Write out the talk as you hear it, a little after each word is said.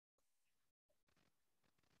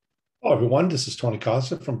Hello, everyone. This is Tony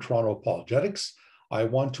Costa from Toronto Apologetics. I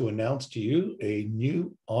want to announce to you a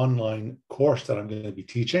new online course that I'm going to be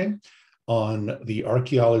teaching on the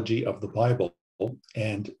archaeology of the Bible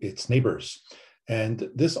and its neighbors. And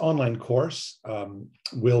this online course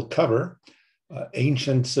will cover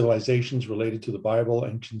ancient civilizations related to the Bible,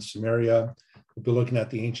 ancient Sumeria. We'll be looking at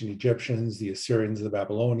the ancient Egyptians, the Assyrians, the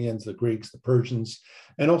Babylonians, the Greeks, the Persians,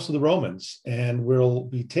 and also the Romans. And we'll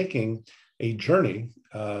be taking a journey,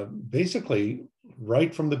 basically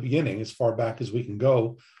right from the beginning, as far back as we can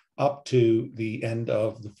go, up to the end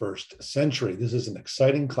of the first century. This is an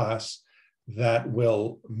exciting class that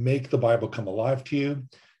will make the Bible come alive to you.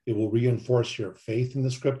 It will reinforce your faith in the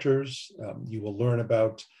scriptures. You will learn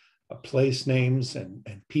about place names and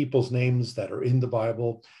people's names that are in the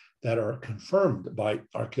Bible that are confirmed by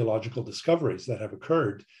archaeological discoveries that have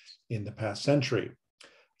occurred in the past century.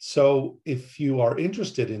 So if you are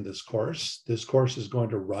interested in this course is going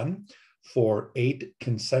to run for 8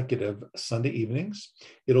 consecutive Sunday evenings.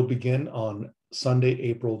 It'll begin on Sunday,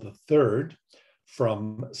 April the 3rd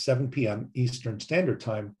from 7 p.m. Eastern Standard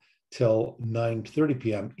Time till 9:30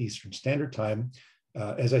 p.m. Eastern Standard Time.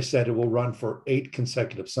 As I said, it will run for 8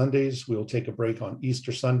 consecutive Sundays. We'll take a break on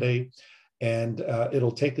Easter Sunday, and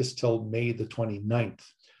it'll take us till May the 29th,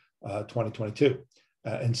 2022.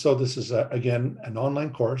 And so this is, again, an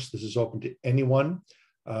online course. This is open to anyone,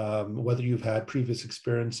 whether you've had previous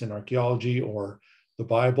experience in archaeology or the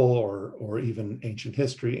Bible or even ancient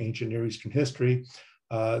history, ancient Near Eastern history.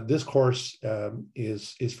 This course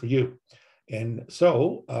is for you. And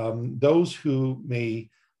so those who may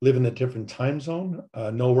live in a different time zone,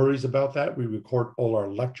 no worries about that. We record all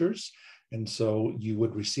our lectures. And so you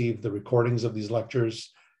would receive the recordings of these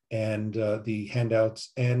lectures and the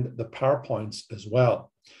handouts and the PowerPoints as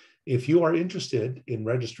well. If you are interested in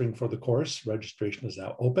registering for the course, registration is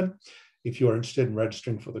now open. If you are interested in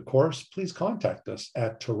registering for the course, please contact us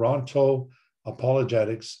at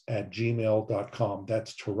torontoapologetics@gmail.com.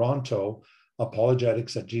 That's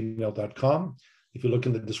torontoapologetics@gmail.com. If you look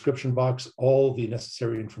in the description box, all the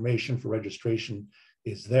necessary information for registration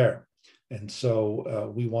is there. And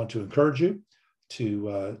so we want to encourage you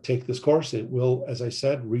to take this course. It will, as I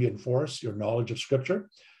said, reinforce your knowledge of Scripture.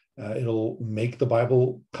 It'll make the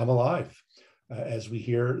Bible come alive as we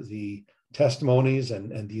hear the testimonies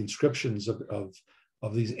and the inscriptions of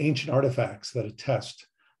these ancient artifacts that attest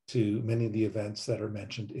to many of the events that are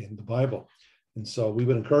mentioned in the Bible. And so we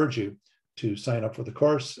would encourage you to sign up for the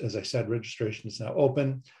course. As I said, registration is now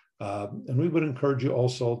open. And we would encourage you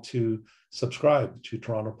also to subscribe to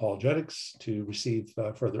Toronto Apologetics to receive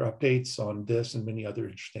further updates on this and many other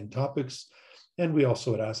interesting topics. And we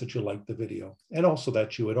also would ask that you like the video and also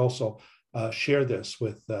that you would also share this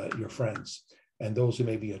with your friends and those who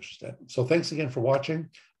may be interested. So thanks again for watching.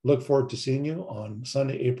 Look forward to seeing you on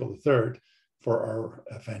Sunday, April the 3rd for our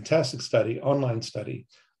fantastic study, online study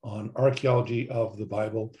on archaeology of the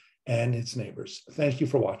Bible and its neighbors. Thank you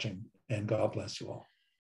for watching, and God bless you all.